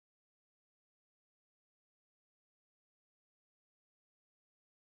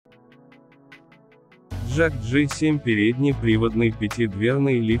JAC J7 – передний приводный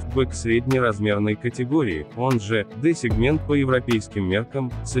пятидверный лифтбек среднеразмерной категории, он же D-сегмент по европейским меркам,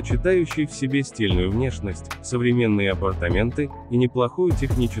 сочетающий в себе стильную внешность, современные апартаменты и неплохую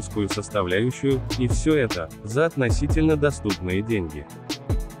техническую составляющую, и все это за относительно доступные деньги.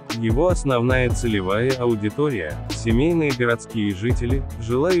 Его основная целевая аудитория – семейные городские жители,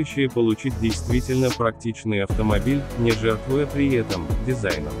 желающие получить действительно практичный автомобиль, не жертвуя при этом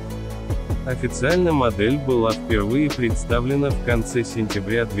дизайном. Официально модель была впервые представлена в конце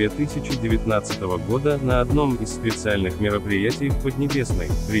сентября 2019 года на одном из специальных мероприятий в Поднебесной,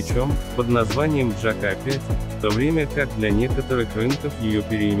 причем под названием JAC J7, в то время как для некоторых рынков ее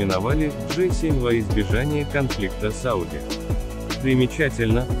переименовали в J7 во избежание конфликта с Audi.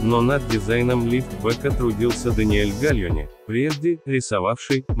 Примечательно, но над дизайном лифтбека трудился Даниэль Гальони, прежде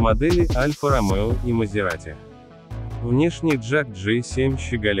рисовавший модели Альфа Ромео и Мазерати. Внешне JAC J7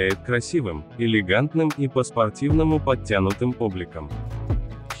 щеголяет красивым, элегантным и по-спортивному подтянутым обликом.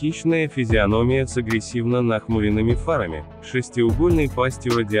 Хищная физиономия с агрессивно нахмуренными фарами, шестиугольной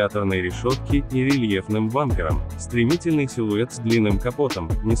пастью радиаторной решетки и рельефным бампером, стремительный силуэт с длинным капотом,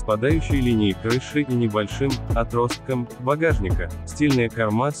 неспадающей линией крыши и небольшим отростком багажника, стильная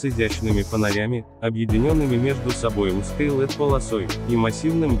корма с изящными фонарями, объединенными между собой узкой LED-полосой, и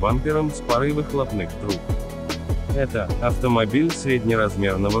массивным бампером с парой выхлопных труб. Это автомобиль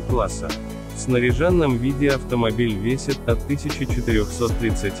среднеразмерного класса. В снаряженном виде автомобиль весит от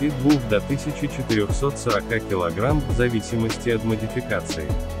 1432 до 1440 кг в зависимости от модификации.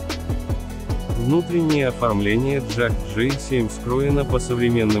 Внутреннее оформление JAC J7 скроено по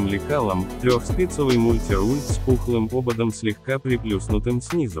современным лекалам: трехспицевый мультируль с пухлым ободом слегка приплюснутым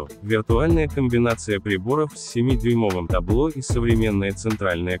снизу, виртуальная комбинация приборов с 7-дюймовым табло и современная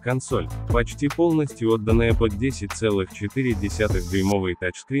центральная консоль, почти полностью отданная под 10,4-дюймовый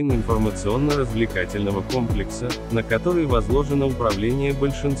тачскрин информационно-развлекательного комплекса, на который возложено управление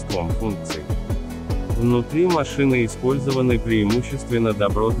большинством функций. Внутри машины использованы преимущественно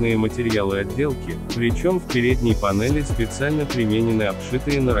добротные материалы отделки, причем в передней панели специально применены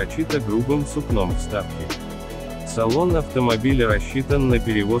обшитые нарочито грубым сукном вставки. Салон автомобиля рассчитан на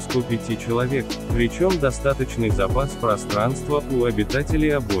перевозку 5 человек, причем достаточный запас пространства у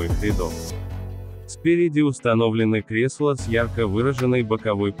обитателей обоих рядов. Спереди установлены кресла с ярко выраженной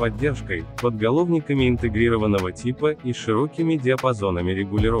боковой поддержкой, подголовниками интегрированного типа и широкими диапазонами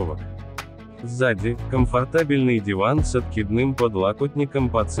регулировок. Сзади – комфортабельный диван с откидным подлокотником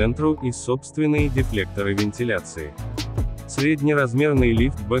по центру и собственные дефлекторы вентиляции. Среднеразмерный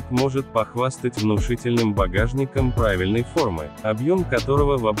лифтбек может похвастать внушительным багажником правильной формы, объем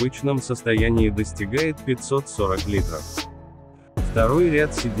которого в обычном состоянии достигает 540 литров. Второй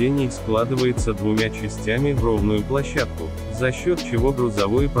ряд сидений складывается двумя частями в ровную площадку, за счет чего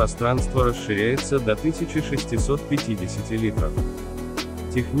грузовое пространство расширяется до 1650 литров.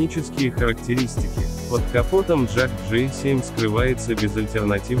 Технические характеристики. Под капотом JAC J7 скрывается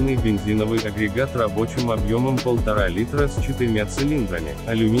безальтернативный бензиновый агрегат рабочим объемом 1,5 литра с 4 цилиндрами,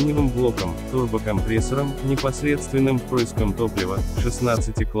 алюминиевым блоком, турбокомпрессором, непосредственным впрыском топлива,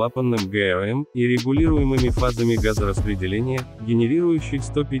 16-клапанным ГРМ и регулируемыми фазами газораспределения, генерирующий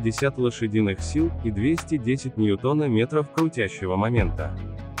 150 лошадиных сил и 210 ньютона-метров крутящего момента.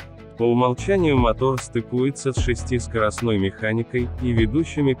 По умолчанию мотор стыкуется с 6-скоростной механикой и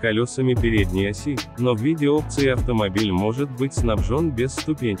ведущими колесами передней оси, но в виде опции автомобиль может быть снабжен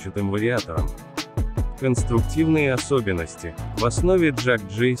бесступенчатым вариатором. Конструктивные особенности. В основе JAC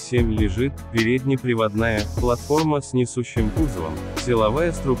J7 лежит переднеприводная платформа с несущим кузовом,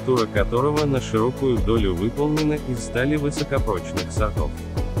 силовая структура которого на широкую долю выполнена из стали высокопрочных сортов.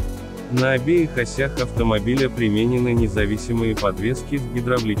 На обеих осях автомобиля применены независимые подвески с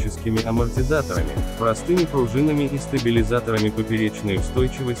гидравлическими амортизаторами, простыми пружинами и стабилизаторами поперечной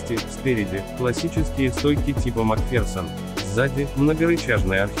устойчивости, спереди – классические стойки типа Макферсон, сзади –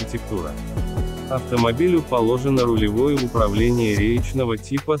 многорычажная архитектура. Автомобилю положено рулевое управление реечного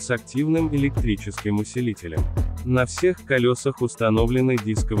типа с активным электрическим усилителем. На всех колесах установлены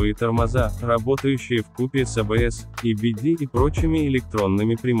дисковые тормоза, работающие вкупе с ABS, EBD и прочими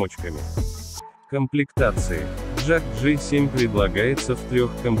электронными примочками. Комплектации. JAC J7 предлагается в 3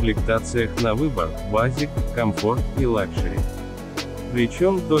 комплектациях на выбор: Basic, Comfort и Luxury.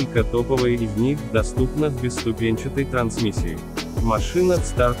 Причем только топовая из них доступна с бесступенчатой трансмиссией. Машина в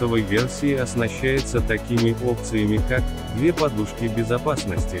стартовой версии оснащается такими опциями как 2 подушки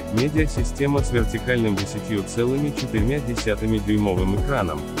безопасности, медиасистема с вертикальным 10,4-дюймовым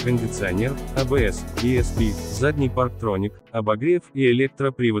экраном, кондиционер, ABS, ESP, задний парктроник, обогрев и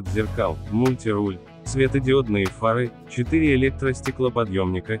электропривод зеркал, мультируль, Светодиодные фары, 4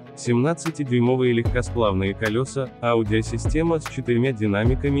 электростеклоподъемника, 17-дюймовые легкосплавные колеса, аудиосистема с 4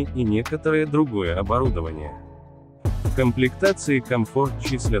 динамиками и некоторое другое оборудование. В комплектации комфорт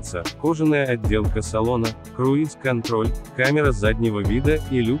числятся кожаная отделка салона, круиз-контроль, камера заднего вида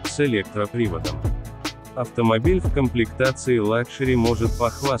и люк с электроприводом. Автомобиль в комплектации лакшери может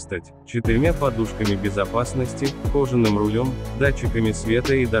похвастать 4 подушками безопасности, кожаным рулем, датчиками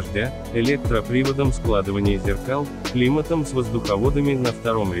света и дождя, электроприводом складывания зеркал, климатом с воздуховодами на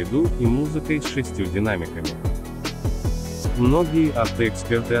втором ряду и музыкой с 6 динамиками. Многие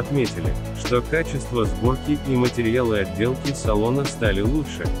автоэксперты отметили, что качество сборки и материалы отделки салона стали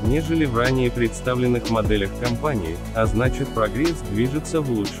лучше, нежели в ранее представленных моделях компании, а значит прогресс движется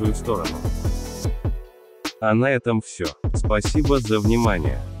в лучшую сторону. А на этом все. Спасибо за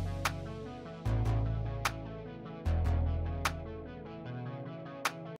внимание.